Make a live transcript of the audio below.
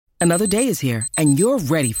Another day is here, and you're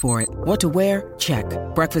ready for it. What to wear? Check.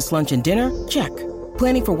 Breakfast, lunch, and dinner? Check.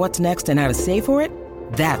 Planning for what's next and how to save for it?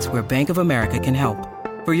 That's where Bank of America can help.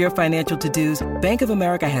 For your financial to-dos, Bank of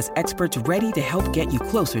America has experts ready to help get you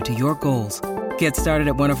closer to your goals. Get started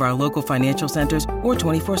at one of our local financial centers or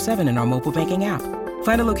 24/7 in our mobile banking app.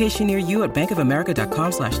 Find a location near you at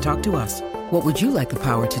bankofamerica.com/talktous. What would you like the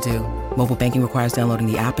power to do? Mobile banking requires downloading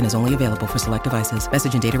the app and is only available for select devices.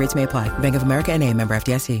 Message and data rates may apply. Bank of America N.A., member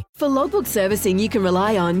FDIC. For logbook servicing you can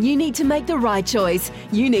rely on, you need to make the right choice.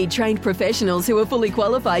 You need trained professionals who are fully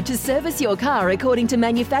qualified to service your car according to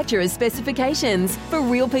manufacturer's specifications. For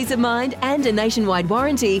real peace of mind and a nationwide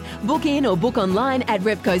warranty, book in or book online at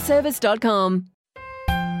repcoservice.com.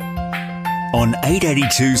 On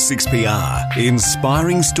 882 6PR,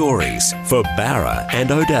 inspiring stories for Barra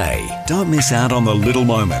and O'Day. Don't miss out on the little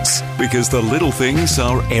moments, because the little things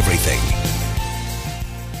are everything.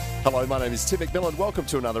 Hello, my name is Tim McMillan. Welcome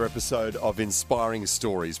to another episode of Inspiring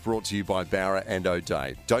Stories, brought to you by Barra and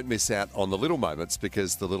O'Day. Don't miss out on the little moments,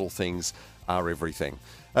 because the little things are everything.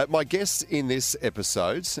 My guest in this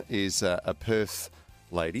episode is a Perth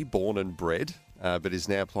lady, born and bred, but is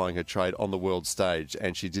now plying her trade on the world stage,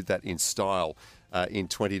 and she did that in style in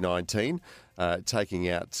 2019, taking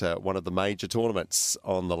out one of the major tournaments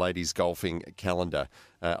on the ladies' golfing calendar.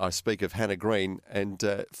 I speak of Hannah Green, and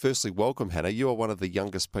firstly, welcome, Hannah. You are one of the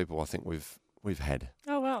youngest people I think we've had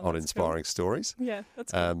on Inspiring Stories. Yeah,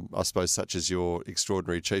 that's cool. I suppose such as your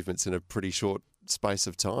extraordinary achievements in a pretty short space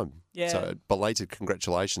of time. Yeah. So belated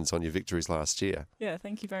congratulations on your victories last year. Yeah,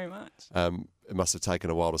 thank you very much. It must have taken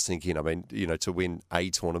a while to sink in. I mean, to win a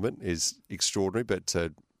tournament is extraordinary, but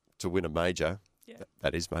to win a major,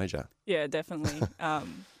 that is major. Yeah, definitely.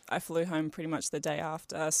 I flew home pretty much the day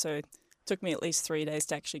after, so it took me at least 3 days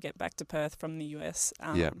to actually get back to Perth from the US.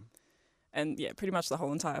 And pretty much the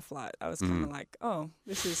whole entire flight, I was kind of like, oh,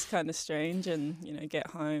 this is kind of strange. And,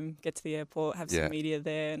 get home, get to the airport, have some media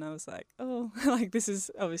there. And I was like, oh, this is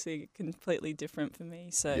obviously completely different for me.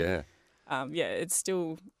 So, it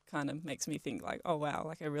still kind of makes me think like, oh,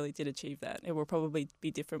 wow, I really did achieve that. It will probably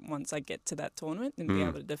be different once I get to that tournament and be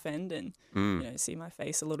able to defend and, see my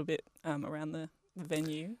face a little bit around the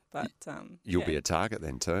venue, but you'll be a target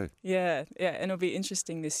then too. Yeah, and it'll be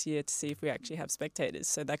interesting this year to see if we actually have spectators,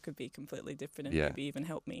 so that could be completely different and maybe even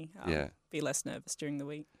help me be less nervous during the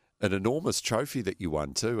week. An enormous trophy that you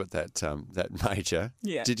won too at that major.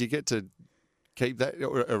 Yeah. Did you get to keep that,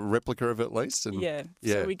 or a replica of it at least? And,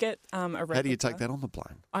 so we get a replica. How do you take that on the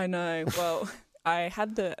plane? I know. Well, I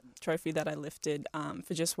had the trophy that I lifted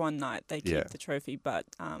for just one night. They keep the trophy, but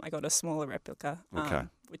I got a smaller replica,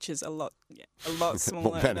 which is a lot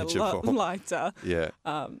smaller and a lot lighter. Yeah.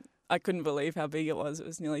 I couldn't believe how big it was. It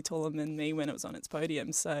was nearly taller than me when it was on its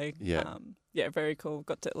podium. So, very cool.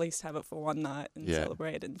 Got to at least have it for one night and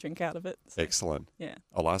celebrate and drink out of it. So, excellent. Yeah.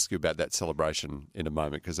 I'll ask you about that celebration in a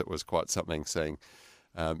moment, because it was quite something seeing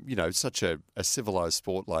such a civilised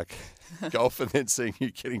sport like golf, and then seeing you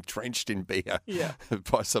getting drenched in beer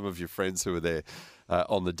by some of your friends who were there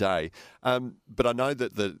on the day. But I know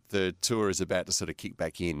that the tour is about to sort of kick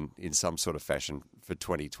back in some sort of fashion for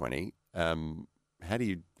 2020. How do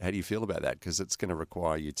you feel about that? Because it's going to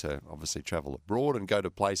require you to obviously travel abroad and go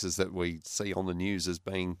to places that we see on the news as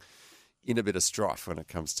being in a bit of strife when it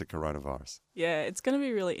comes to coronavirus. Yeah, it's going to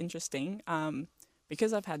be really interesting.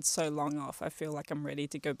 Because I've had so long off, I feel like I'm ready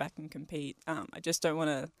to go back and compete. I just don't want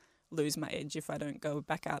to lose my edge if I don't go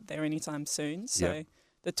back out there anytime soon. So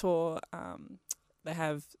the tour, they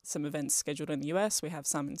have some events scheduled in the US. We have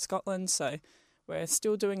some in Scotland. So we're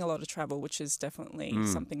still doing a lot of travel, which is definitely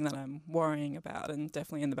something that I'm worrying about, and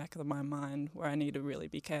definitely in the back of my mind where I need to really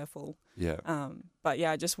be careful. Yeah. But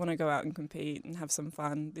I just want to go out and compete and have some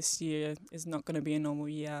fun. This year is not going to be a normal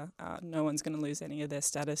year. No one's going to lose any of their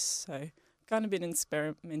status. So kind of been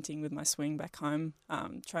experimenting with my swing back home,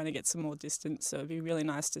 trying to get some more distance. So it'd be really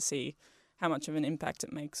nice to see how much of an impact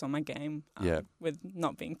it makes on my game with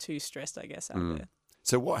not being too stressed, I guess, out there.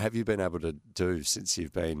 So what have you been able to do since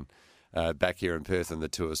you've been back here in Perth and the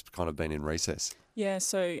tour's kind of been in recess? Yeah,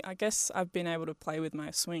 so I guess I've been able to play with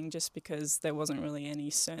my swing just because there wasn't really any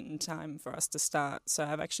certain time for us to start. So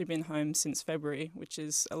I've actually been home since February, which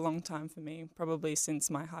is a long time for me, probably since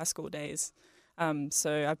my high school days.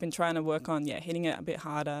 So I've been trying to work on hitting it a bit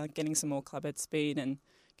harder, getting some more club head speed and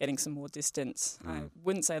getting some more distance. I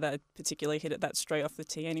wouldn't say that I particularly hit it that straight off the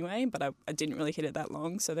tee anyway, but I didn't really hit it that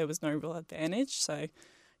long, so there was no real advantage. So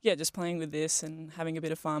just playing with this and having a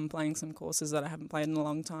bit of fun, playing some courses that I haven't played in a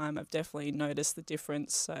long time, I've definitely noticed the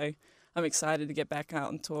difference. So I'm excited to get back out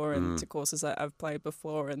on tour and to courses that I've played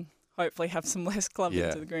before and hopefully have some less club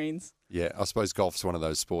into the greens. Yeah, I suppose golf's one of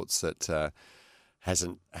those sports that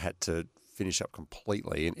hasn't had to finish up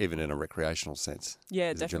completely, even in a recreational sense. Yeah,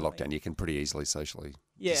 Because if you're definitely. in lockdown, you can pretty easily socially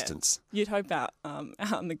Yeah. distance. You'd hope out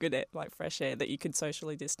in the good air, like fresh air, that you could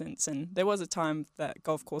socially distance. And there was a time that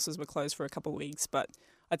golf courses were closed for a couple of weeks, but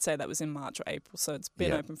I'd say that was in March or April, so it's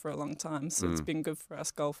been Yeah. open for a long time. So it's been good for us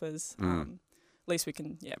golfers. At least we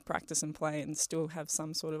can practice and play and still have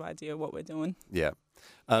some sort of idea of what we're doing. Yeah.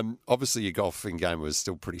 Obviously, your golfing game was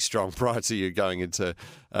still pretty strong prior to you going into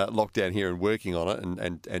lockdown here and working on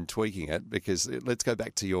it and tweaking it. Because let's go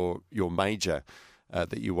back to your major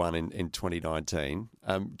that you won in 2019.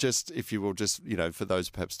 Just if you will, just for those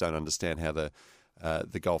who perhaps don't understand how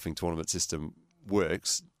the golfing tournament system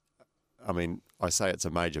works. I mean, I say it's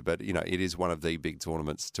a major, but it is one of the big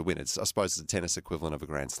tournaments to win. I suppose it's a tennis equivalent of a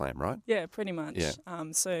Grand Slam, right? Yeah, pretty much. Yeah.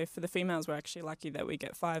 So for the females, we're actually lucky that we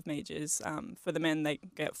get 5 majors. For the men, they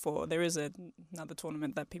get 4. There is another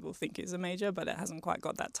tournament that people think is a major, but it hasn't quite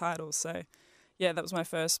got that title. So, yeah, that was my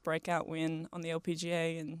first breakout win on the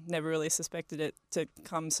LPGA, and never really suspected it to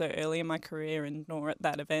come so early in my career, and nor at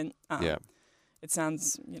that event. Yeah. It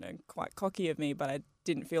sounds, quite cocky of me, but I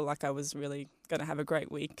didn't feel like I was really going to have a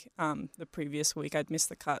great week. The previous week, I'd missed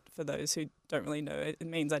the cut. For those who don't really know, it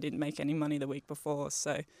means I didn't make any money the week before.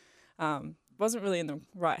 So wasn't really in the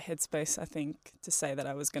right headspace, I think, to say that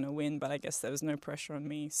I was going to win, but I guess there was no pressure on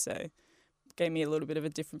me. So gave me a little bit of a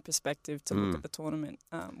different perspective to look at the tournament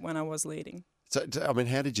when I was leading. So, I mean,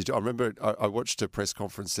 how did you do? I remember I watched a press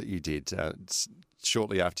conference that you did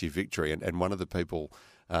shortly after your victory, and one of the people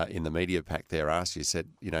in the media pack there asked you, said,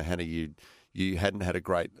 Hannah, you hadn't had a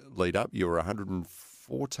great lead up. You were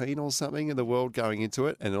 114 or something in the world going into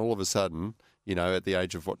it, and all of a sudden, at the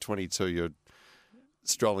age of 22, you're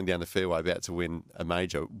strolling down the fairway about to win a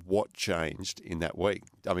major. What changed in that week?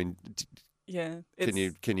 I mean, Yeah.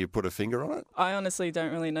 can you put a finger on it? I honestly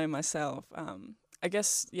don't really know myself. I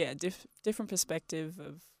guess, different perspective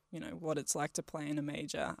of, what it's like to play in a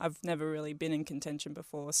major. I've never really been in contention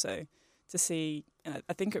before, so to see,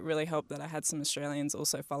 I think it really helped that I had some Australians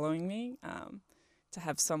also following me, to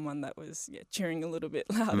have someone that was cheering a little bit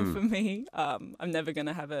louder for me. I'm never going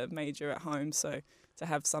to have a major at home, so to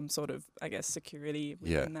have some sort of, I guess, security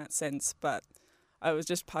in that sense. But I was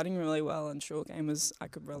just putting really well, and short game was I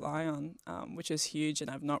could rely on, which is huge,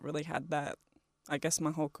 and I've not really had that, I guess,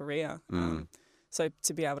 my whole career. So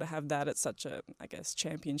to be able to have that at such a, I guess,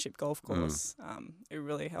 championship golf course, it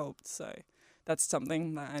really helped. So that's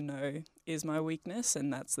something that I know is my weakness,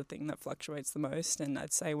 and that's the thing that fluctuates the most. And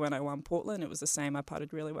I'd say when I won Portland, it was the same. I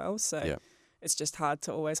putted really well. So it's just hard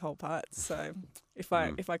to always hold putts. So if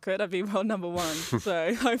I could, I'd be world number 1.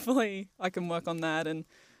 So hopefully I can work on that and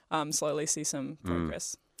slowly see some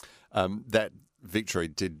progress. That victory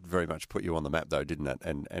did very much put you on the map, though, didn't it?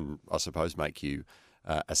 And I suppose make you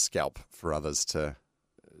a scalp for others to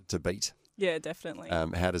beat. Yeah, definitely.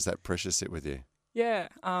 How does that pressure sit with you? Yeah,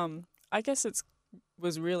 I guess it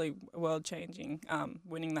was really world-changing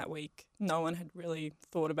winning that week. No one had really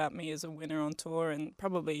thought about me as a winner on tour, and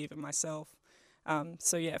probably even myself.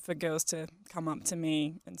 So, for girls to come up to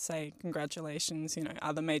me and say congratulations,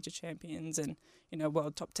 other major champions and,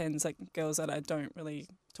 world top 10s, like girls that I don't really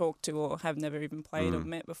talk to or have never even played or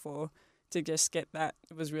met before, to just get that,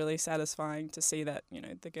 it was really satisfying to see that,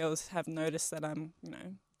 the girls have noticed that I'm,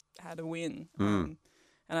 had a win.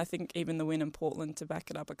 And I think even the win in Portland, to back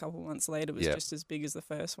it up a couple of months later, was just as big as the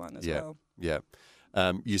first one as well. Yeah.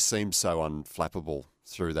 You seemed so unflappable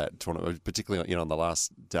through that tournament, particularly on the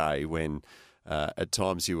last day when at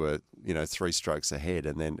times you were 3 strokes ahead,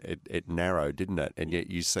 and then it narrowed, didn't it? And yet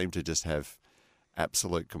you seemed to just have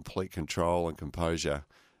absolute complete control and composure.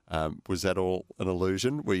 Was that all an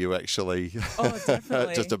illusion? Were you actually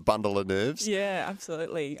definitely just a bundle of nerves? Yeah,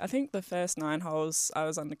 absolutely. I think the first 9 holes I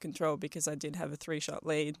was under control because I did have a 3-shot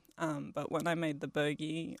lead. But when I made the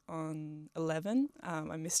bogey on 11,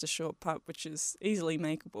 I missed a short putt, which is easily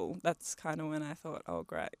makeable. That's kind of when I thought, oh,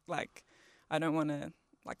 great. Like, I don't want to,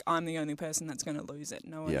 I'm the only person that's going to lose it.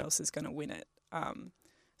 No one else is going to win it.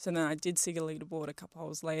 So then I did see a leaderboard a couple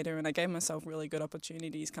holes later, and I gave myself really good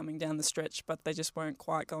opportunities coming down the stretch, but they just weren't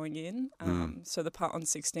quite going in. So the putt on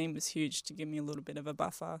 16 was huge to give me a little bit of a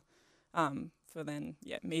buffer for then,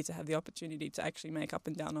 me to have the opportunity to actually make up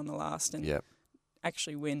and down on the last and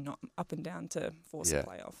actually win, not up and down to force a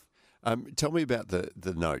playoff. Tell me about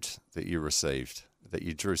the note that you received, that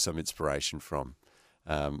you drew some inspiration from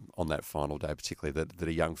on that final day, particularly that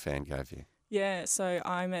a young fan gave you. Yeah, so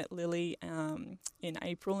I met Lily in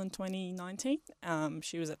April in 2019.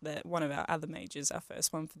 She was at one of our other majors, our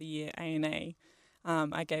first one for the year, A&A.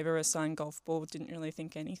 I gave her a signed golf ball, didn't really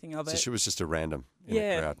think anything of it. So she was just a random in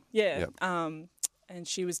the crowd. Yeah. and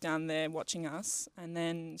she was down there watching us. And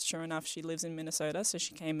then, sure enough, she lives in Minnesota, so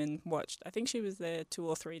she came and watched. I think she was there 2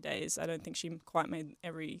 or 3 days. I don't think she quite made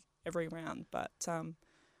every round, but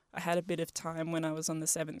I had a bit of time when I was on the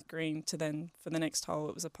 7th green to then, for the next hole,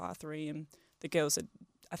 it was a par 3, and the girls had,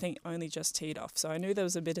 I think, only just teed off. So I knew there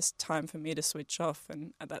was a bit of time for me to switch off,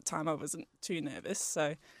 and at that time I wasn't too nervous.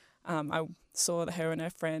 So I saw her and her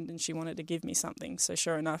friend, and she wanted to give me something. So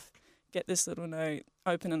sure enough, get this little note,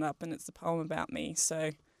 open it up, and it's the poem about me.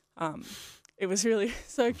 So it was really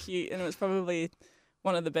so cute, and it was probably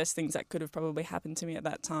one of the best things that could have probably happened to me at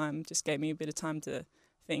that time. Just gave me a bit of time to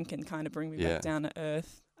think and kind of bring me back down to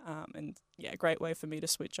earth. And a great way for me to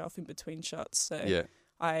switch off in between shots. So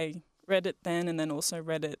I read it then, and then also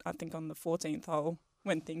read it, I think, on the 14th hole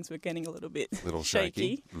when things were getting a little bit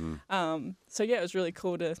shaky. So it was really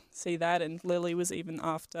cool to see that. And Lily was, even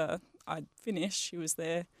after I'd finished, she was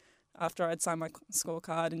there after I'd signed my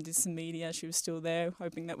scorecard and did some media. She was still there,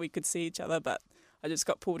 hoping that we could see each other, but I just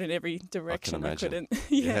got pulled in every direction. I couldn't.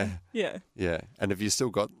 Yeah. And have you still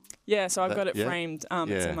got? Yeah, so I've got it framed.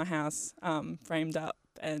 It's in my house, framed up.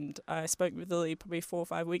 And I spoke with Lily probably 4 or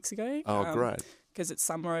 5 weeks ago. Oh, great. Because it's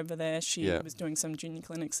summer over there. She was doing some junior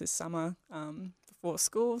clinics this summer before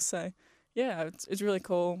school. So, it's really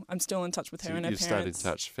cool. I'm still in touch with her and her parents. You've stayed in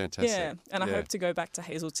touch. Fantastic. Yeah, and I hope to go back to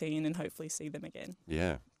Hazeltine and hopefully see them again.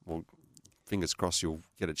 Yeah. Well, fingers crossed you'll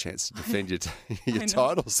get a chance to defend your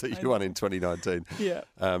titles that you won in 2019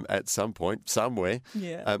 at some point, somewhere.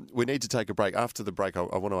 Yeah. We need to take a break. After the break, I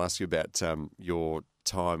want to ask you about your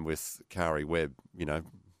time with Kari Webb,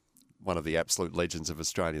 one of the absolute legends of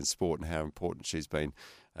Australian sport, and how important she's been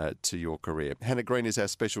to your career. Hannah Green is our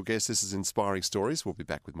special guest. This is Inspiring Stories. We'll be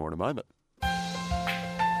back with more in a moment.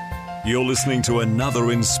 You're listening to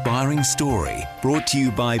another inspiring story brought to you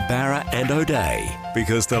by Barra and O'Day,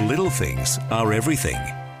 because the little things are everything.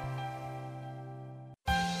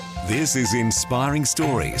 This is Inspiring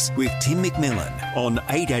Stories with Tim McMillan on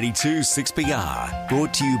 882 6PR,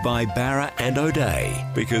 brought to you by Barra and O'Day,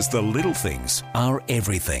 because the little things are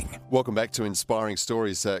everything. Welcome back to Inspiring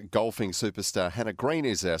Stories. Golfing superstar Hannah Green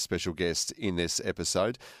is our special guest in this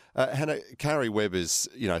episode. Hannah, Kari Webb is,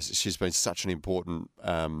 she's been such an important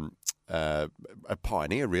a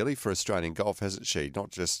pioneer, really, for Australian golf, hasn't she?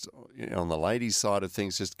 Not just on the ladies' side of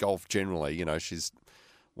things, just golf generally. She's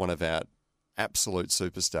one of our absolute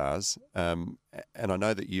superstars, and I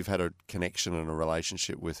know that you've had a connection and a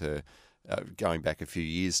relationship with her going back a few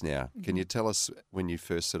years now. Mm-hmm. Can you tell us when you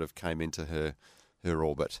first sort of came into her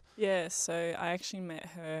orbit? Yeah, so I actually met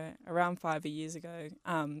her around 5 years ago.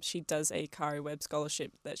 She does a Kari Webb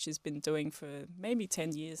scholarship that she's been doing for maybe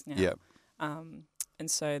 10 years now. Yeah. And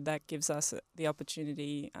so that gives us the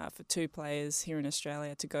opportunity for 2 players here in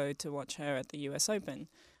Australia to go to watch her at the US Open.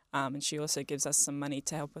 And she also gives us some money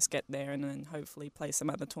to help us get there and then hopefully play some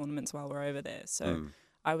other tournaments while we're over there. So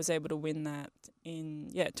I was able to win that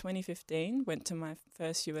in 2015. Went to my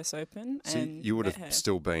first US Open. So and you would have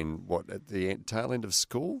still been, at the tail end of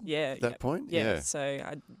school? Yeah. At that point? Yeah. So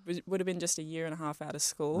I would have been just a year and a half out of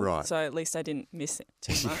school. Right. So at least I didn't miss it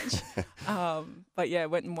too much. But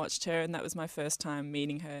went and watched her, and that was my first time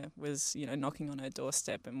meeting her, was, knocking on her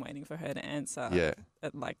doorstep and waiting for her to answer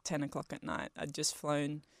at like 10 o'clock at night. I'd just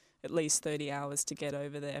flown at least 30 hours to get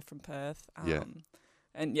over there from Perth.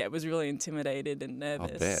 And was really intimidated and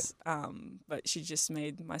nervous. But she just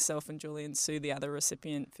made myself and Julian Sue, the other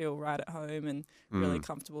recipient, feel right at home and really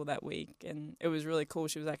comfortable that week. And it was really cool.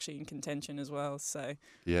 She was actually in contention as well. So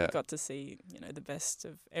we got to see, the best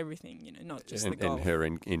of everything, not just the golf. And her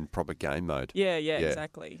in proper game mode. Yeah,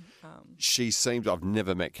 exactly. She seems, I've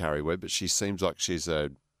never met Kari Webb, but she seems like she's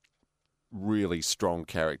a really strong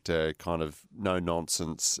character, kind of no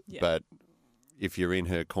nonsense, but if you're in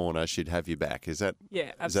her corner, she'd have you back. Is that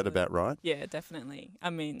about right? Yeah, definitely. I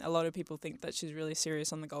mean, a lot of people think that she's really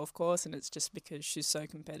serious on the golf course, and it's just because she's so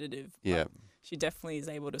competitive. Yeah. But she definitely is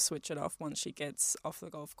able to switch it off once she gets off the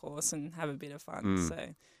golf course and have a bit of fun. So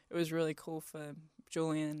it was really cool for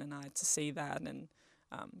Julian and I to see that, and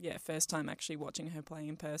first time actually watching her play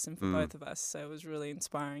in person for both of us. So it was really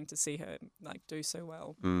inspiring to see her do so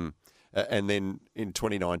well. And then in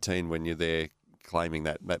 2019, when you're there claiming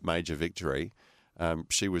that major victory,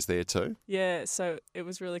 she was there too? Yeah, so it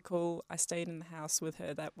was really cool. I stayed in the house with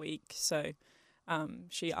her that week. So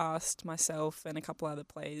she asked myself and a couple other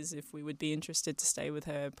players if we would be interested to stay with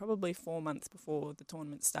her probably 4 months before the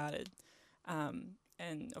tournament started.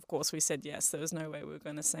 And of course we said yes. There was no way we were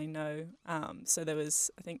going to say no. So there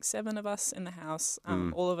was, I think, 7 of us in the house,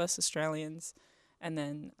 all of us Australians. And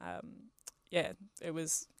then, yeah, it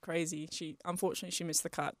was crazy. Unfortunately she missed the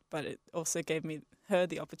cut, but it also gave her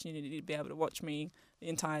the opportunity to be able to watch me the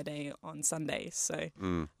entire day on Sunday. So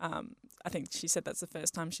I think she said that's the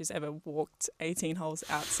first time she's ever walked 18 holes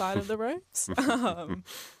outside of the ropes.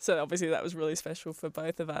 So obviously that was really special for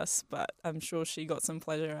both of us, but I'm sure she got some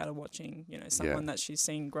pleasure out of watching, someone that she's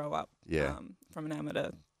seen grow up from an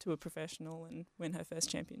amateur to a professional and win her first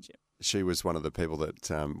championship. She was one of the people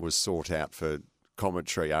that was sought out for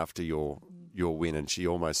commentary after your win, and she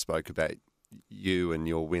almost spoke about you and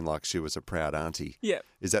your win like she was a proud auntie. Yeah.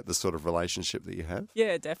 Is that the sort of relationship that you have?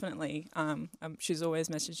 Yeah, definitely. She's always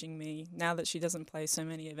messaging me now that she doesn't play so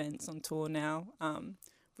many events on tour now,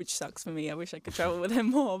 which sucks for me. I wish I could travel with her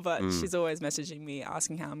more, but she's always messaging me,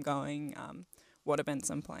 asking how I'm going, what events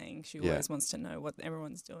I'm playing. She always wants to know what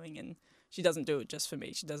everyone's doing, and she doesn't do it just for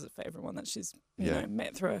me. She does it for everyone that she's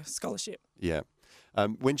met through a scholarship. Yeah.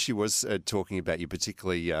 When she was talking about you,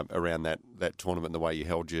 particularly around that tournament, the way you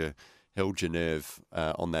held your nerve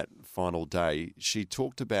on that final day, she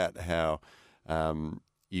talked about how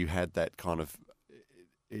you had that kind of,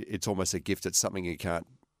 it's almost a gift. It's something you can't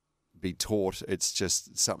be taught. It's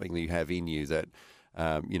just something that you have in you that,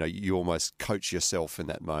 you almost coach yourself in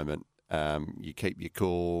that moment. You keep your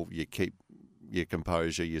cool, you keep your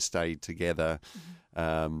composure, you stay together.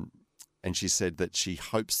 And she said that she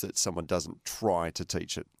hopes that someone doesn't try to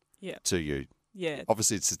teach it to you. Yeah.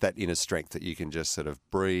 Obviously, it's that inner strength that you can just sort of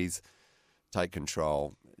breathe, take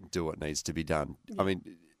control, do what needs to be done. Yeah. I mean,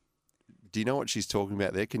 do you know what she's talking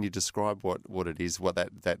about there? Can you describe what it is, what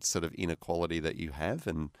that sort of inequality that you have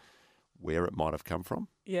and where it might have come from?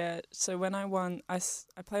 Yeah, so when I won, I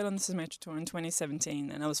played on the Symetra Tour in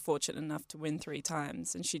 2017, and I was fortunate enough to win 3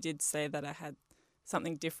 times. And she did say that I had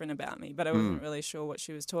something different about me, but I wasn't really sure what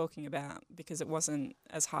she was talking about because it wasn't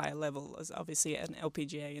as high a level as obviously an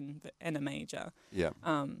LPGA and a major. Yeah.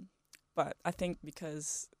 But I think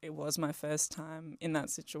because it was my first time in that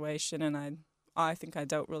situation, and I think I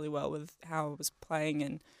dealt really well with how I was playing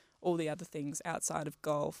and all the other things outside of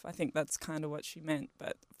golf. I think that's kind of what she meant.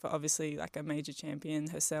 But for obviously like a major champion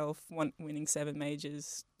herself, winning 7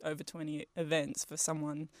 majors, over 20 events, for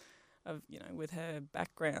someone of with her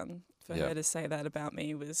background, for her to say that about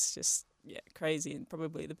me was just crazy, and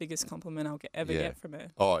probably the biggest compliment I'll ever get from her.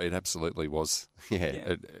 Oh, it absolutely was.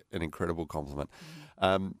 An incredible compliment.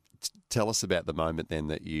 Tell us about the moment then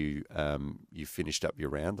that you finished up your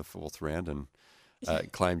round, the 4th round,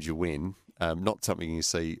 and claimed your win. Not something you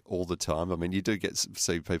see all the time. I mean, you do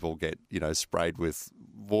see people get sprayed with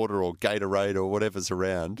water or Gatorade or whatever's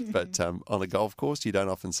around, but on a golf course, you don't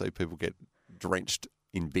often see people get drenched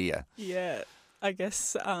in beer. Yeah, I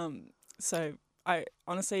guess. So I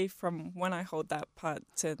honestly, from when I hold that putt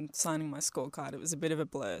to signing my scorecard, it was a bit of a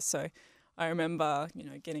blur. So I remember,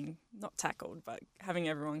 getting not tackled, but having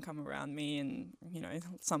everyone come around me and,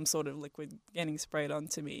 some sort of liquid getting sprayed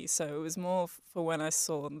onto me. So it was more for when I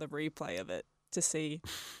saw the replay of it to see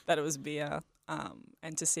that it was beer,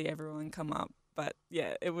 and to see everyone come up. But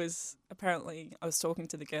yeah, it was apparently, I was talking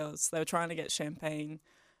to the girls, they were trying to get champagne,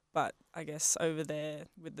 but I guess over there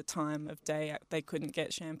with the time of day, they couldn't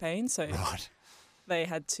get champagne. So they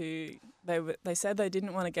had to, they said they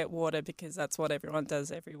didn't want to get water because that's what everyone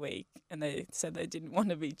does every week. And they said they didn't want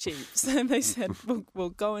to be cheap. So they said, we'll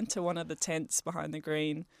go into one of the tents behind the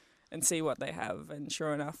green and see what they have. And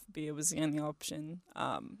sure enough, beer was the only option.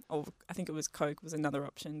 Or I think it was Coke was another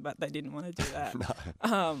option, but they didn't want to do that.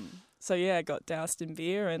 No. So yeah, I got doused in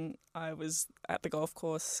beer, and I was at the golf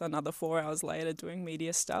course another 4 hours later doing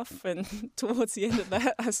media stuff. And towards the end of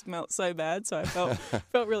that, I smelt so bad, so I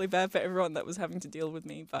felt really bad for everyone that was having to deal with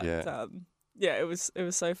me. But it was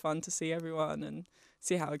so fun to see everyone and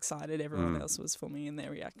see how excited everyone else was for me and their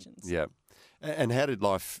reactions. Yeah. And how did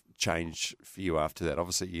life change for you after that?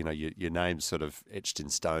 Obviously, your name's sort of etched in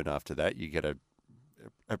stone after that. You get a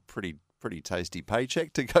pretty tasty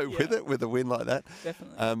paycheck to go with it, with a win like that.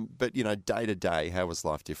 Definitely. But, day to day, how was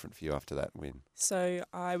life different for you after that win? So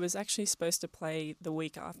I was actually supposed to play the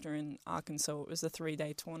week after in Arkansas. It was a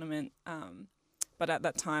 3-day tournament. But at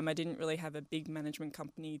that time, I didn't really have a big management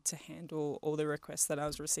company to handle all the requests that I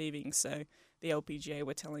was receiving. So the LPGA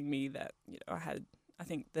were telling me that, I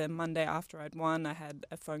think the Monday after I'd won, I had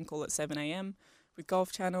a phone call at 7 a.m. with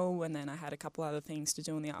Golf Channel, and then I had a couple other things to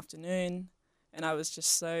do in the afternoon. And I was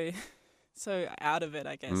just so out of it,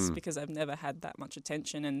 I guess, because I've never had that much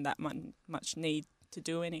attention and that much need to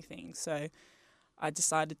do anything. So I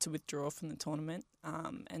decided to withdraw from the tournament,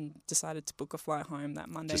 and decided to book a flight home that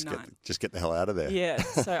Monday night. Just get the hell out of there. Yeah.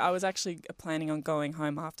 So I was actually planning on going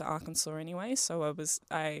home after Arkansas anyway. So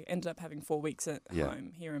I ended up having 4 weeks at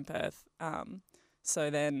home here in Perth. So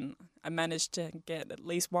then I managed to get at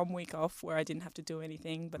least 1 week off where I didn't have to do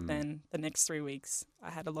anything. But then the next 3 weeks,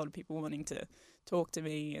 I had a lot of people wanting to talk to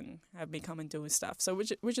me and have me come and do stuff. So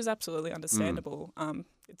which is absolutely understandable.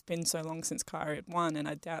 It's been so long since Kyrie had won, and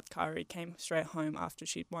I doubt Kyrie came straight home after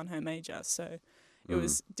she'd won her major. So it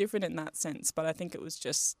was different in that sense. But I think it was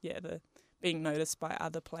just, the being noticed by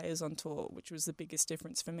other players on tour, which was the biggest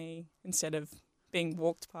difference for me. Instead of being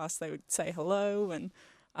walked past, they would say hello, and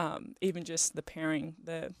even just the pairing.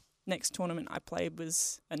 The next tournament I played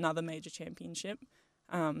was another major championship.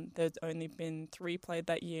 There'd only been 3 played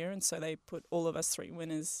that year, and so they put all of us 3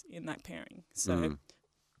 winners in that pairing. So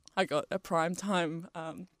I got a prime time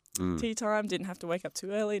tea time, didn't have to wake up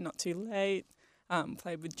too early, not too late.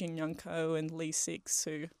 Played with Jin Young Ko and Lee Six,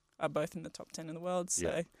 who are both in the top 10 in the world.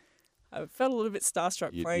 So I felt a little bit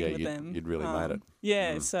starstruck playing with them. You'd really made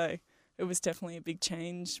it. So it was definitely a big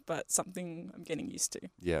change, but something I'm getting used to.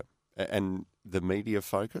 Yeah. And the media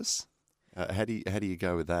focus, how do you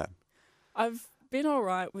go with that? I've been all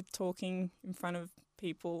right with talking in front of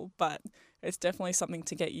people, but it's definitely something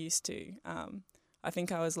to get used to. I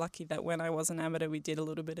think I was lucky that when I was an amateur, we did a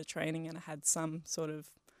little bit of training and I had some sort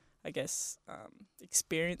of,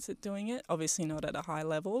 experience at doing it. Obviously not at a high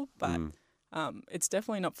level, but it's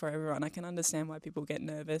definitely not for everyone. I can understand why people get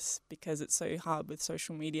nervous because it's so hard with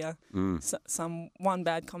social media. One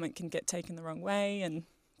bad comment can get taken the wrong way and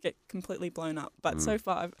get completely blown up. But so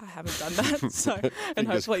far, I haven't done that. So, and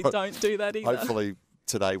hopefully don't do that either. Hopefully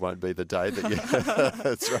today won't be the day that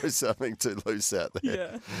you throw something too loose out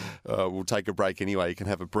there. Yeah. We'll take a break anyway. You can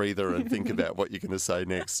have a breather and think about what you're going to say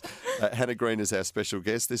next. Hannah Green is our special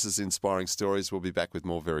guest. This is Inspiring Stories. We'll be back with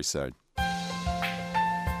more very soon.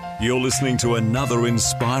 You're listening to another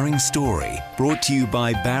inspiring story brought to you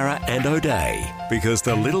by Barra and O'Day, because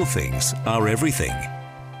the little things are everything.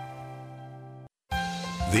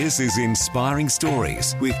 This is Inspiring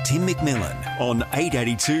Stories with Tim McMillan on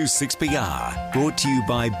 882 6PR, brought to you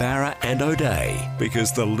by Barra and O'Day,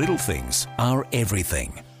 because the little things are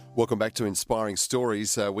everything. Welcome back to Inspiring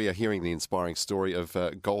Stories. We are hearing the inspiring story of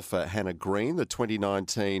golfer Hannah Green, the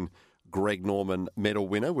 2019 Greg Norman medal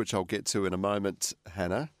winner, which I'll get to in a moment,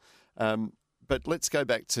 Hannah. But let's go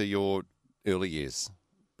back to your early years.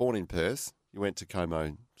 Born in Perth, you went to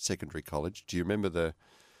Como Secondary College. Do you remember the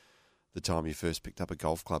time you first picked up a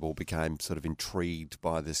golf club or became sort of intrigued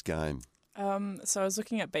by this game? So I was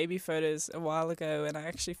looking at baby photos a while ago, and I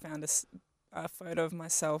actually found a photo of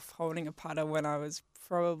myself holding a putter when I was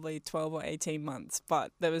probably 12 or 18 months,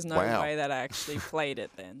 but there was no way that I actually played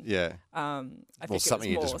it then. Yeah. I think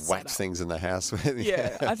something it was you just whack things in the house with.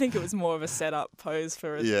 Yeah, I think it was more of a setup pose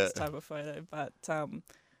for this type of photo. But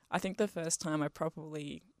I think the first time I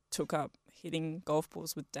probably took up hitting golf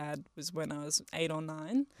balls with Dad was when I was 8 or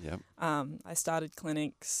 9. Yep. I started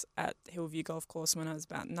clinics at Hillview Golf Course when I was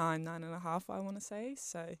about 9 and a half, I want to say.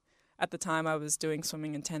 So at the time I was doing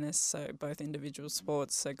swimming and tennis, so both individual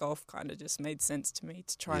sports. So golf kind of just made sense to me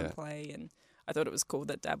to try and play. And I thought it was cool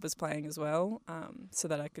that Dad was playing as well, so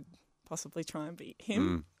that I could possibly try and beat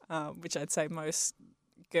him, which I'd say most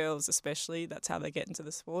girls especially, that's how they get into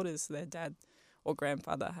the sport, is their dad or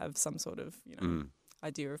grandfather have some sort of,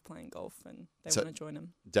 idea of playing golf and they want to join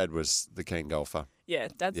him. Dad was the keen golfer. Yeah,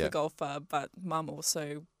 Dad's the golfer, but Mum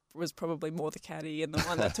also was probably more the caddy and the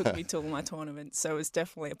one that took me to all my tournaments. So it was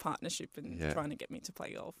definitely a partnership in trying to get me to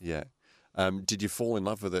play golf. Yeah. Did you fall in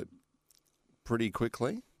love with it pretty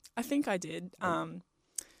quickly? I think I did.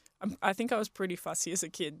 I think I was pretty fussy as a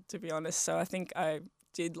kid, to be honest. So I think I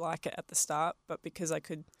did like it at the start, but because I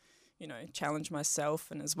could challenge myself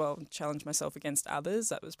and as well challenge myself against others,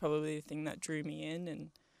 that was probably the thing that drew me in. And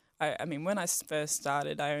I mean, when I first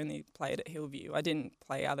started, I only played at Hillview. I didn't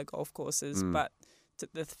play other golf courses, but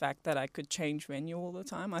the fact that I could change venue all the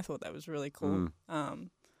time, I thought that was really cool.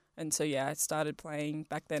 And so, I started playing.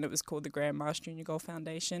 Back then it was called the Graham Marsh Junior Golf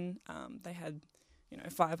Foundation. They had,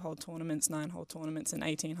 5-hole tournaments, 9-hole tournaments and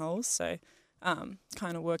 18 holes. So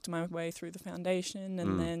kind of worked my way through the foundation,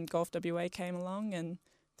 and then Golf WA came along and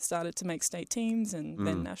started to make state teams and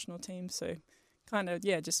then national teams. So kind of,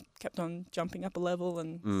 just kept on jumping up a level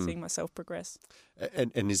and seeing myself progress.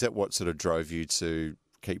 And is that what sort of drove you to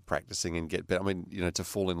keep practicing and get better? I mean, to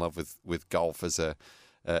fall in love with golf as a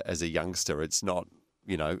youngster, it's not,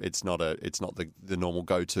 it's not the normal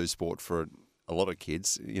go-to sport for a lot of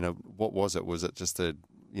kids. What was it? Was it just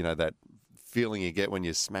that feeling you get when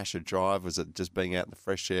you smash a drive? Was it just being out in the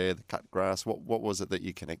fresh air, the cut grass? What was it that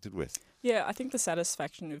you connected with? Yeah, I think the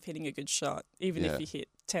satisfaction of hitting a good shot, even Yeah. if you hit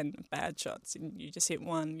 10 bad shots and you just hit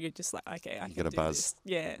one, you're just like, okay, I can get a do buzz. this.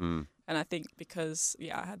 Yeah. Mm. And I think because,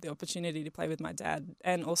 I had the opportunity to play with my dad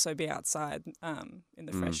and also be outside in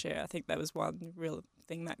the fresh air, I think that was one real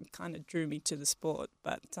thing that kind of drew me to the sport.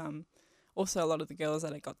 But also a lot of the girls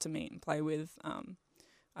that I got to meet and play with,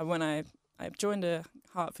 when I joined a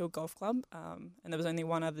Hartfield Golf Club, and there was only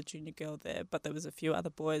one other junior girl there, but there was a few other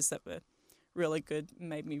boys that were really good,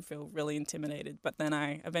 made me feel really intimidated. But then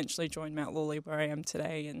I eventually joined Mount Lawley, where I am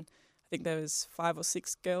today, and I think there was 5 or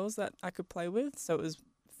 6 girls that I could play with. So it was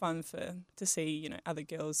fun to see, other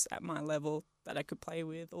girls at my level that I could play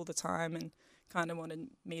with all the time, and kind of wanted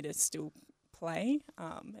me to still play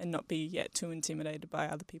and not be yet too intimidated by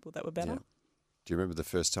other people that were better. Yeah. Do you remember the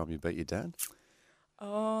first time you beat your dad?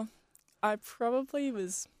 Oh, I probably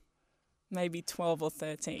was maybe 12 or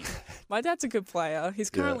 13. My dad's a good player. He's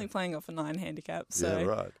currently playing off a 9 handicap. So, yeah,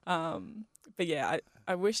 right. But yeah,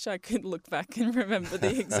 I wish I could look back and remember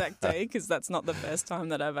the exact day, because that's not the first time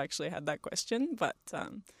that I've actually had that question. But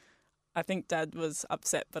I think Dad was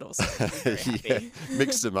upset, but also very happy.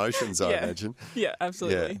 Mixed emotions, I imagine. Yeah,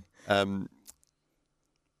 absolutely. Yeah.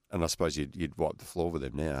 And I suppose you'd wipe the floor with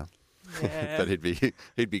him now. Yeah. But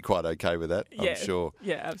he'd be quite okay with that, I'm sure.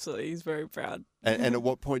 Yeah, absolutely. He's very proud. And at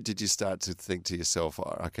what point did you start to think to yourself,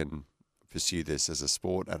 I can pursue this as a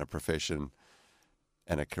sport and a profession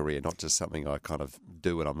and a career, not just something I kind of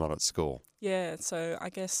do when I'm not at school? Yeah, so I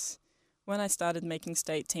guess when I started making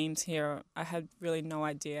state teams here, I had really no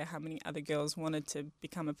idea how many other girls wanted to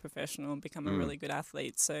become a professional and become a really good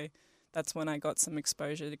athlete. So that's when I got some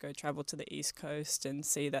exposure to go travel to the East Coast and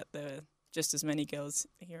see that there are just as many girls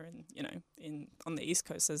here on the East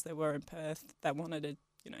Coast as there were in Perth that wanted to,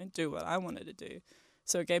 do what I wanted to do.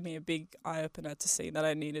 So it gave me a big eye-opener to see that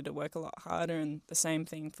I needed to work a lot harder, and the same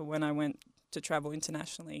thing for when I went to travel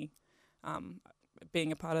internationally.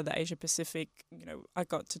 Being a part of the Asia Pacific, I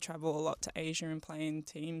got to travel a lot to Asia and play in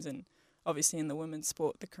teams, and obviously in the women's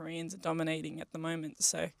sport, the Koreans are dominating at the moment.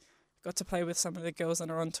 So I got to play with some of the girls that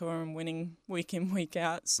are on tour and winning week in, week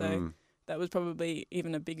out. So that was probably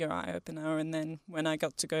even a bigger eye-opener. And then when I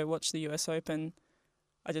got to go watch the US Open,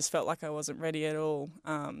 I just felt like I wasn't ready at all.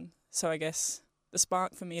 So I guess the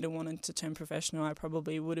spark for me to wanting to turn professional, I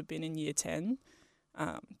probably would have been in year 10,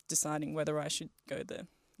 deciding whether I should go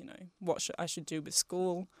what I should do with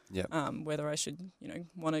school, whether I should,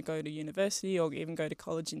 want to go to university or even go to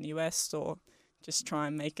college in the US, or just try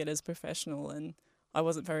and make it as professional. And I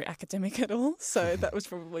wasn't very academic at all, so that was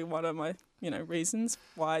probably one of my, reasons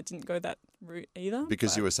why I didn't go that route either.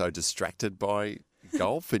 Because you were so distracted by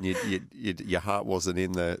golf and your heart wasn't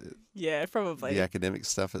in the probably the academic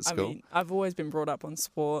stuff at school? I mean, I've always been brought up on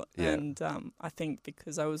sport, and I think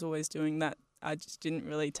because I was always doing that, I just didn't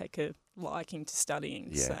really take a liking to studying.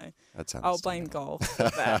 Yeah, so that's I'll blame golf for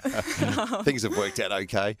that. Things have worked out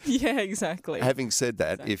okay. Yeah, exactly. Having said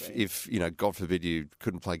that, if God forbid you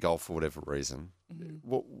couldn't play golf for whatever reason,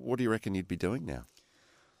 what do you reckon you'd be doing now?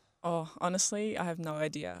 Oh, honestly, I have no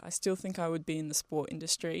idea. I still think I would be in the sport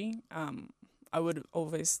industry. I would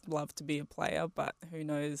always love to be a player, but who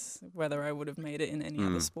knows whether I would have made it in any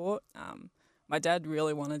other sport. My dad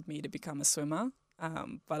really wanted me to become a swimmer,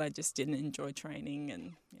 but I just didn't enjoy training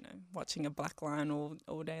and, watching a black line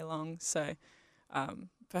all day long. So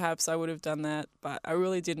perhaps I would have done that, but I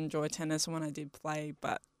really did enjoy tennis when I did play,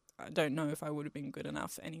 but I don't know if I would have been good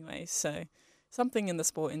enough anyway. So something in the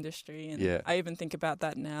sport industry. And I even think about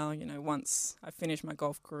that now, once I finish my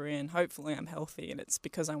golf career and hopefully I'm healthy and it's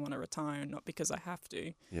because I want to retire and not because I have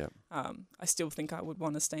to. Yeah. I still think I would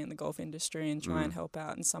want to stay in the golf industry and try and help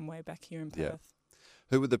out in some way back here in Perth. Yeah.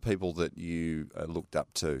 Who were the people that you looked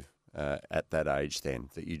up to at that age then,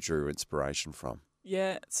 that you drew inspiration from?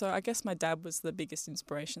 Yeah, so I guess my dad was the biggest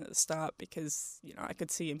inspiration at the start because, I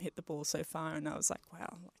could see him hit the ball so far and I was like,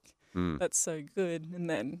 wow, that's so good. And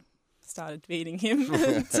then started beating him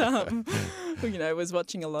and, was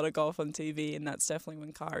watching a lot of golf on TV, and that's definitely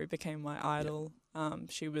when Kari became my idol.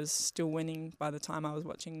 She was still winning by the time I was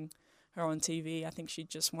watching her on TV. I think she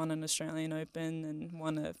just won an Australian Open and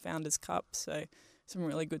won a Founders Cup, so some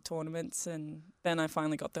really good tournaments. And then I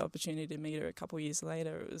finally got the opportunity to meet her a couple of years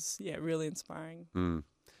later. It was, really inspiring.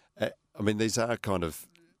 I mean, these are kind of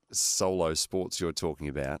solo sports you're talking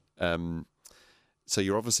about. So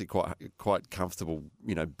you're obviously quite comfortable,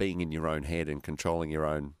 being in your own head and controlling your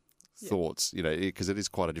own thoughts, because it is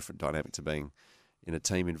quite a different dynamic to being in a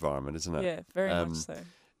team environment, isn't it? Yeah, very much so.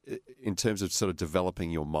 In terms of sort of developing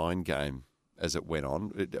your mind game as it went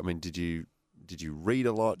on, I mean, did you did you read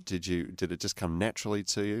a lot? Did it just come naturally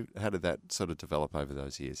to you? How did that sort of develop over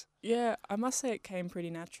those years? Yeah, I must say it came pretty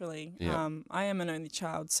naturally. Yeah. I am an only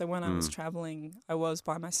child, so when I was traveling, I was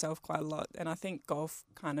by myself quite a lot. And I think golf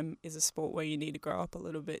kind of is a sport where you need to grow up a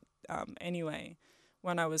little bit anyway.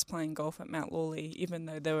 When I was playing golf at Mount Lawley, even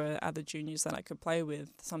though there were other juniors that I could play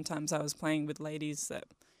with, sometimes I was playing with ladies that,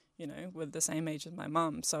 were the same age as my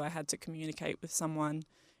mum. So I had to communicate with someone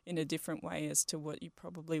in a different way as to what you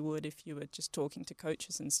probably would if you were just talking to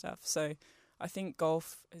coaches and stuff. So I think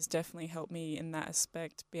golf has definitely helped me in that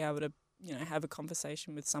aspect, be able to, have a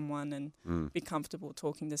conversation with someone and be comfortable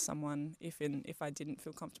talking to someone if I didn't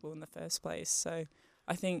feel comfortable in the first place. So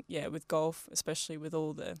I think, with golf, especially with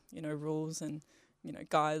all the, rules and,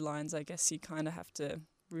 guidelines, I guess you kind of have to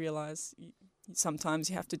realise sometimes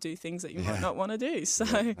you have to do things that you might not want to do. So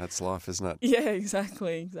that's life, isn't it? Yeah,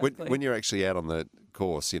 exactly. When you're actually out on the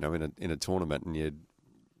course, in a tournament, and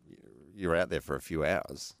you're out there for a few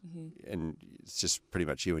hours, and it's just pretty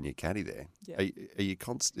much you and your caddy there. Yeah. Are you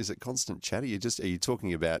is it constant chat? Are you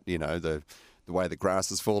talking about the way the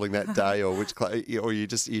grass is falling that day, or or are you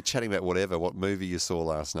chatting about what movie you saw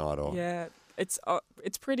last night, or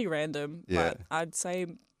it's pretty random. Yeah. But I'd say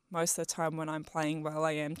most of the time when I'm playing well,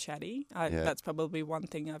 I am chatty. That's probably one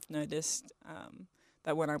thing I've noticed,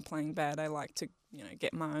 that when I'm playing bad, I like to,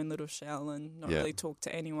 get my own little shell and not really talk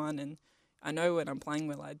to anyone. And I know when I'm playing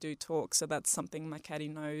well, I do talk. So that's something my caddy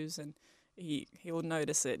knows, and he'll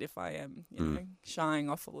notice it if I am, shying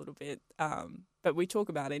off a little bit. But we talk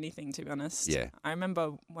about anything, to be honest. Yeah. I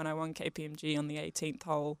remember when I won KPMG on the 18th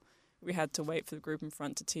hole, we had to wait for the group in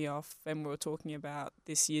front to tee off, and we were talking about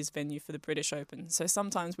this year's venue for the British Open. So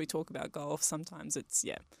sometimes we talk about golf, sometimes it's,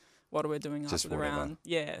 what are we doing just after the whatever. round?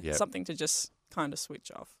 Yeah, something to just kind of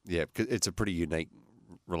switch off. Yeah, because it's a pretty unique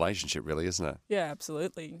relationship, really, isn't it? Yeah,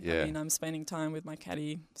 absolutely. Yeah. I mean, I'm spending time with my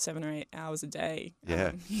caddy 7 or 8 hours a day.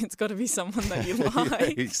 Yeah. It's got to be someone that you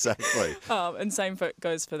like. Yeah, exactly. And same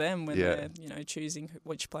goes for them when they're, choosing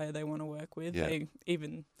which player they want to work with. Yeah.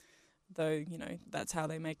 Even though, that's how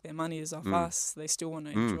they make their money is off us, they still want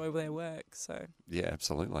to enjoy their work. So yeah,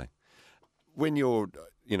 absolutely. When you're,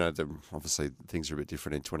 obviously things are a bit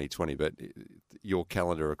different in 2020, but your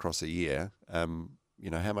calendar across a year,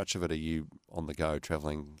 how much of it are you on the go,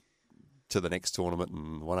 travelling to the next tournament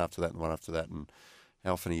and one after that and one after that, and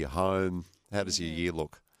how often are you home? How does your year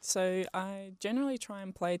look? So I generally try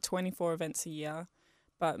and play 24 events a year,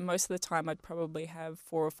 but most of the time I'd probably have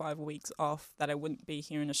 4 or 5 weeks off that I wouldn't be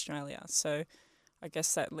here in Australia. So I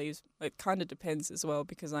guess that leaves, it kind of depends as well,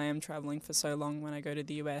 because I am travelling for so long when I go to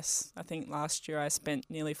the US. I think last year I spent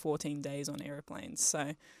nearly 14 days on airplanes.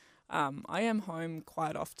 So I am home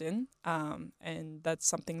quite often, and that's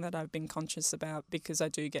something that I've been conscious about because I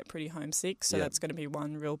do get pretty homesick. So that's going to be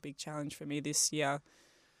one real big challenge for me this year,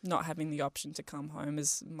 not having the option to come home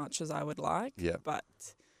as much as I would like. Yeah. But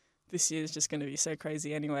this year is just going to be so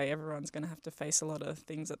crazy anyway. Everyone's going to have to face a lot of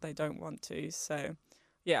things that they don't want to. So,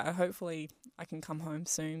 yeah, hopefully I can come home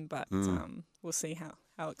soon, but we'll see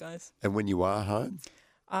how it goes. And when you are home?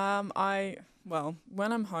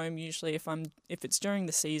 When I'm home, usually if it's during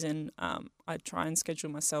the season, I try and schedule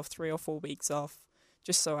myself 3 or 4 weeks off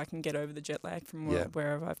just so I can get over the jet lag from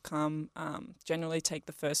wherever I've come. Generally take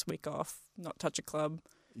the first week off, not touch a club.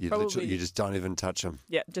 You just don't even touch them.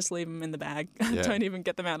 Yeah, just leave them in the bag. Yeah. Don't even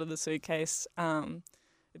get them out of the suitcase.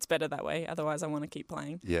 It's better that way. Otherwise, I want to keep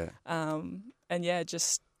playing. Yeah.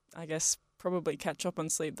 Just, I guess, probably catch up on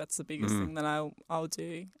sleep. That's the biggest thing that I'll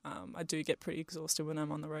do. I do get pretty exhausted when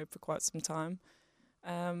I'm on the road for quite some time.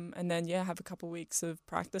 And then, have a couple of weeks of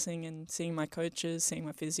practicing and seeing my coaches, seeing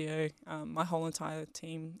my physio. My whole entire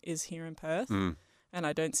team is here in Perth. And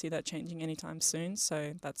I don't see that changing anytime soon.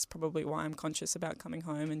 So that's probably why I'm conscious about coming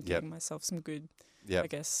home and giving myself some good, I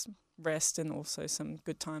guess, rest and also some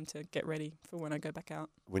good time to get ready for when I go back out.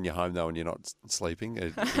 When you're home, though, and you're not sleeping,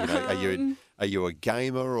 are you a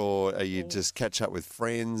gamer, or are you just catch up with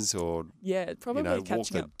friends, or probably walk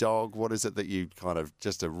catching the up. dog? What is it that you kind of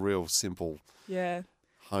just a real simple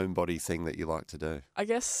homebody thing that you like to do? I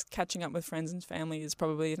guess catching up with friends and family is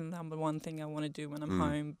probably the number one thing I want to do when I'm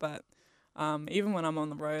home, but even when I'm on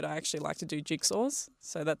the road, I actually like to do jigsaws.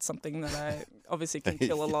 So that's something that I obviously can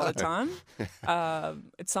kill a lot of time.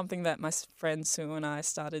 It's something that my friend Sue and I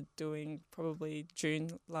started doing probably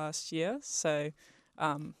June last year. So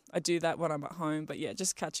I do that when I'm at home. But,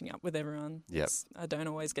 just catching up with everyone. Yep. I don't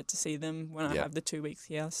always get to see them when I have the 2 weeks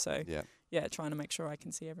here. So, trying to make sure I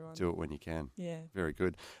can see everyone. Do it when you can. Yeah. Very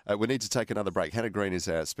good. We need to take another break. Hannah Green is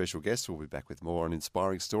our special guest. We'll be back with more on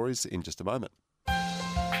Inspiring Stories in just a moment.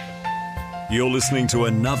 You're listening to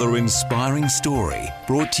another inspiring story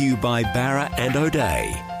brought to you by Barra and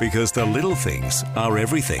O'Day, because the little things are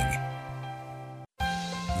everything.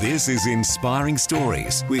 This is Inspiring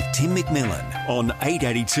Stories with Tim McMillan on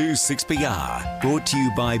 882 6PR, brought to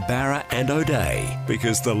you by Barra and O'Day,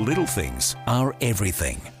 because the little things are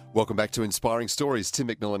everything. Welcome back to Inspiring Stories. Tim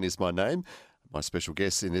McMillan is my name. My special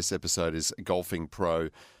guest in this episode is golfing pro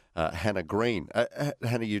Hannah Green.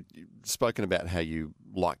 Hannah, you've spoken about how you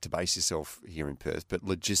like to base yourself here in Perth, but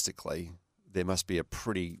logistically, there must be a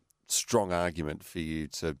pretty strong argument for you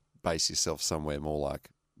to base yourself somewhere more like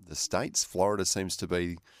the States. Florida seems to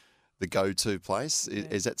be the go-to place. Yeah.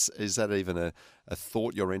 Is that even a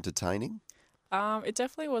thought you're entertaining? It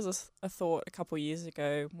definitely was a thought a couple of years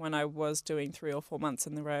ago when I was doing 3 or 4 months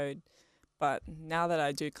on the road. But now that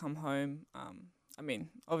I do come home, I mean,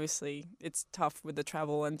 obviously it's tough with the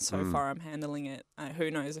travel, and so far I'm handling it.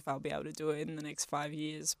 Who knows if I'll be able to do it in the next 5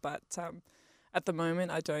 years. But at the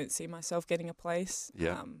moment, I don't see myself getting a place.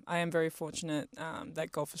 Yeah. I am very fortunate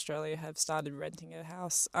that Golf Australia have started renting a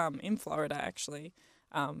house in Florida, actually,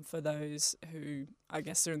 for those who, I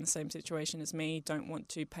guess, are in the same situation as me, don't want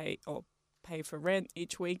to pay for rent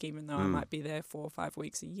each week, even though I might be there 4 or 5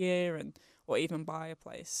 weeks a year, or even buy a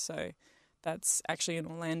place. So that's actually in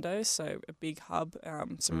Orlando, so a big hub,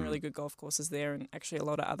 some really good golf courses there, and actually a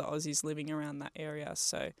lot of other Aussies living around that area.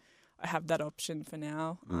 So I have that option for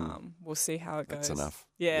now. We'll see how it goes. That's enough.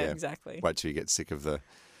 Yeah, exactly. Wait till you get sick of the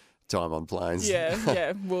time on planes.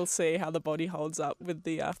 Yeah. We'll see how the body holds up with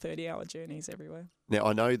the 30-hour journeys everywhere. Now,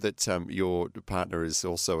 I know that your partner is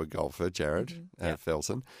also a golfer, Jared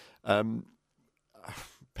Felton.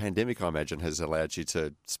 Pandemic, I imagine, has allowed you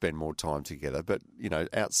to spend more time together. But,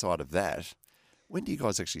 outside of that, when do you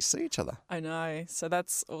guys actually see each other? I know. So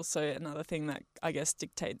that's also another thing that I guess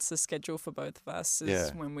dictates the schedule for both of us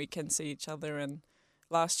is when we can see each other. And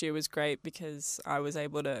last year was great because I was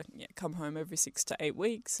able to come home every 6 to 8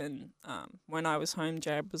 weeks. And when I was home,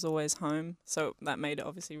 Jared was always home. So that made it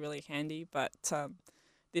obviously really handy. But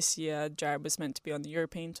this year, Jared was meant to be on the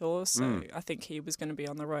European tour, so I think he was going to be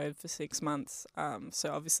on the road for 6 months.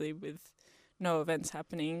 So obviously with no events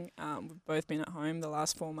happening, we've both been at home the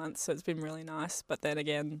last 4 months, so it's been really nice. But then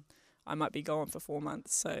again, I might be gone for 4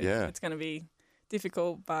 months, so it's going to be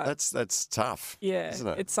difficult. But that's tough, isn't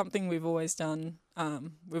it? It's something we've always done.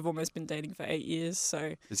 We've almost been dating for 8 years,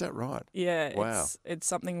 so is that right? Yeah, wow. It's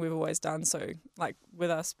something we've always done. So like with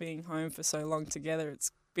us being home for so long together,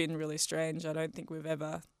 it's been really strange. I don't think we've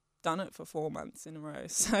ever done it for 4 months in a row,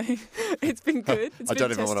 so it's been good. I don't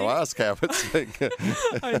even want to ask how it's been.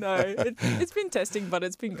 I know it's been testing, but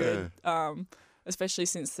it's been good. Especially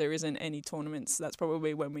since there isn't any tournaments. That's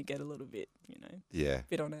probably when we get a little bit,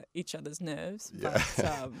 bit on each other's nerves. Yeah.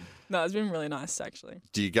 But no, it's been really nice actually.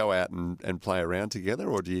 Do you go out and play around together,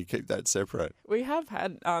 or do you keep that separate? We have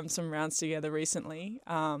had some rounds together recently.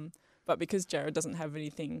 But because Jared doesn't have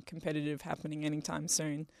anything competitive happening anytime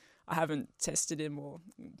soon, I haven't tested him or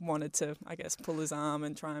wanted to, I guess, pull his arm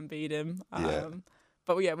and try and beat him.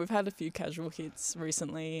 But we've had a few casual hits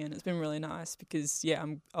recently, and it's been really nice because,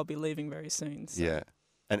 I'll be leaving very soon. So. Yeah.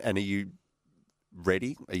 And are you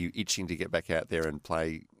ready? Are you itching to get back out there and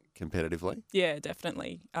play competitively? Yeah,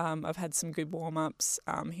 definitely. I've had some good warm-ups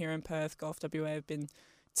here in Perth. Golf WA have been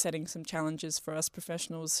setting some challenges for us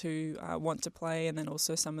professionals who want to play, and then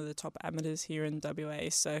also some of the top amateurs here in WA.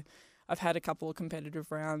 So I've had a couple of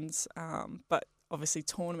competitive rounds, but obviously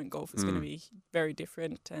tournament golf is going to be very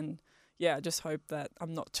different. And I just hope that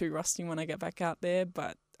I'm not too rusty when I get back out there.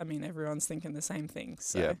 But I mean, everyone's thinking the same thing,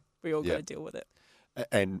 so we all got to deal with it.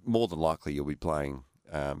 And more than likely, you'll be playing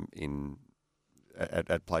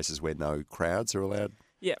at places where no crowds are allowed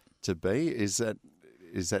to be.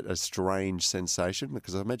 Is that a strange sensation?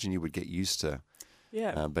 Because I imagine you would get used to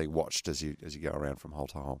being watched as you go around from hole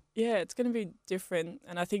to hole. Yeah, it's going to be different.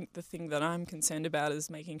 And I think the thing that I'm concerned about is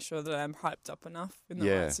making sure that I'm hyped up enough in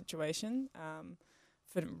the right situation.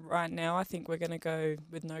 For right now, I think we're going to go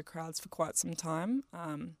with no crowds for quite some time.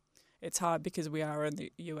 It's hard because we are in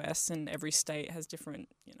the US and every state has different,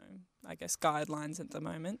 I guess, guidelines at the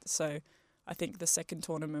moment. So I think the second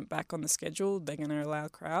tournament back on the schedule, they're going to allow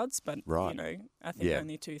crowds, but, I think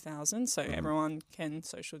only 2,000, so everyone can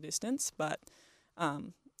social distance. But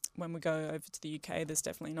when we go over to the UK, there's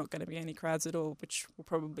definitely not going to be any crowds at all, which will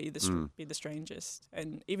probably be the strangest.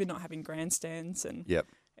 And even not having grandstands and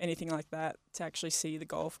anything like that to actually see the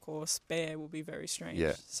golf course bare will be very strange.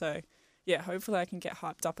 Yeah. So, hopefully I can get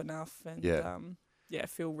hyped up enough and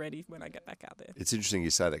feel ready when I get back out there. It's interesting you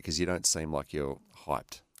say that because you don't seem like you're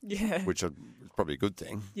hyped. Yeah. Which is probably a good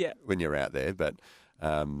thing when you're out there. But,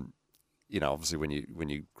 obviously when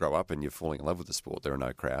you grow up and you're falling in love with the sport, there are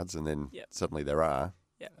no crowds, and then suddenly there are.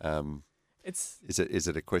 Yeah. Is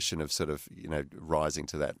it a question of sort of rising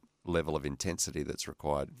to that level of intensity that's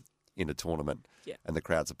required in a tournament, and the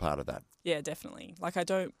crowd's a part of that? Yeah, definitely. Like, I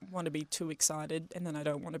don't want to be too excited, and then I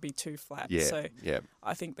don't want to be too flat. Yeah, so yeah.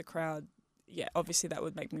 I think the crowd, obviously that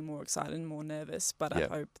would make me more excited and more nervous, but I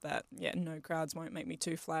hope that, no crowds won't make me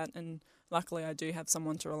too flat. And luckily I do have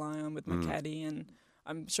someone to rely on with my caddy, and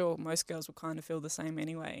I'm sure most girls will kind of feel the same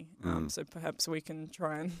anyway. So perhaps we can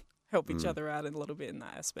try and help each other out a little bit in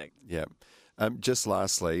that aspect. Yeah. Just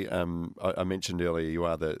lastly, I mentioned earlier you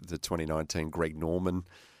are the 2019 Greg Norman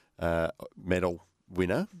medal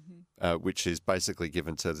winner, which is basically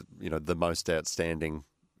given to the most outstanding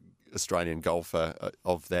Australian golfer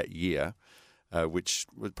of that year, which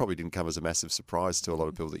probably didn't come as a massive surprise to a lot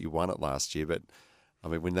of people that you won it last year. But I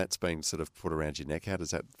mean, when that's been sort of put around your neck, how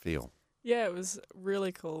does that feel? Yeah, it was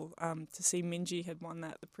really cool to see Minjee had won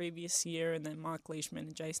that the previous year, and then Mike Leishman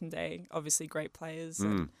and Jason Day, obviously great players.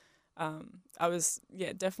 And I was,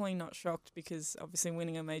 definitely not shocked, because obviously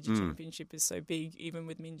winning a major championship is so big, even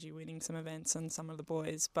with Minjee winning some events and some of the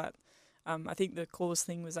boys. But I think the coolest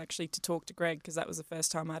thing was actually to talk to Greg, because that was the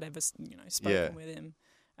first time I'd ever, spoken with him.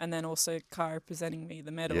 And then also Cara presenting me the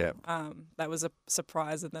medal. Yeah. That was a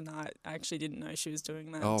surprise of the night. I actually didn't know she was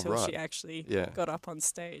doing that until she actually got up on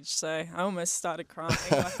stage. So I almost started crying.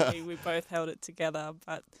 Luckily, we both held it together.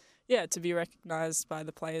 But to be recognised by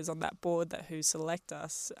the players on that board who select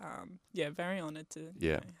us, very honoured to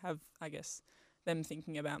have, I guess, them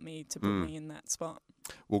thinking about me to put me in that spot.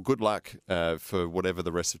 Well, good luck for whatever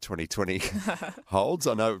the rest of 2020 holds.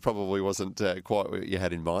 I know it probably wasn't quite what you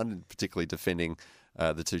had in mind, particularly defending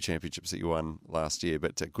the 2 championships that you won last year.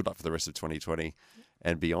 But good luck for the rest of 2020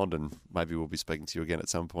 and beyond. And maybe we'll be speaking to you again at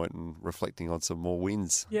some point and reflecting on some more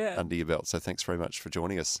wins under your belt. So thanks very much for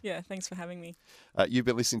joining us. Yeah, thanks for having me. You've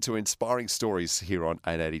been listening to Inspiring Stories here on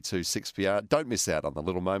 882 6PR. Don't miss out on the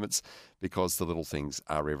little moments, because the little things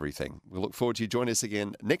are everything. We look forward to you joining us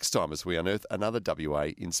again next time as we unearth another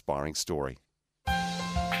WA inspiring story.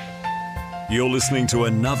 You're listening to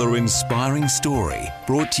another inspiring story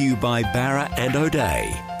brought to you by Barra and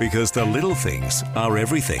O'Day, because the little things are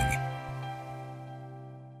everything.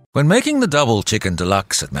 When making the double chicken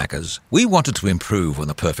deluxe at Macca's, we wanted to improve on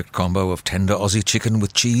the perfect combo of tender Aussie chicken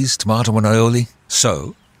with cheese, tomato and aioli.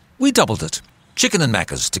 So, we doubled it. Chicken and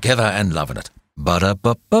Macca's, together and loving it.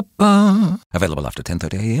 Ba-da-ba-ba-ba. Available after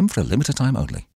 10:30 a.m. for a limited time only.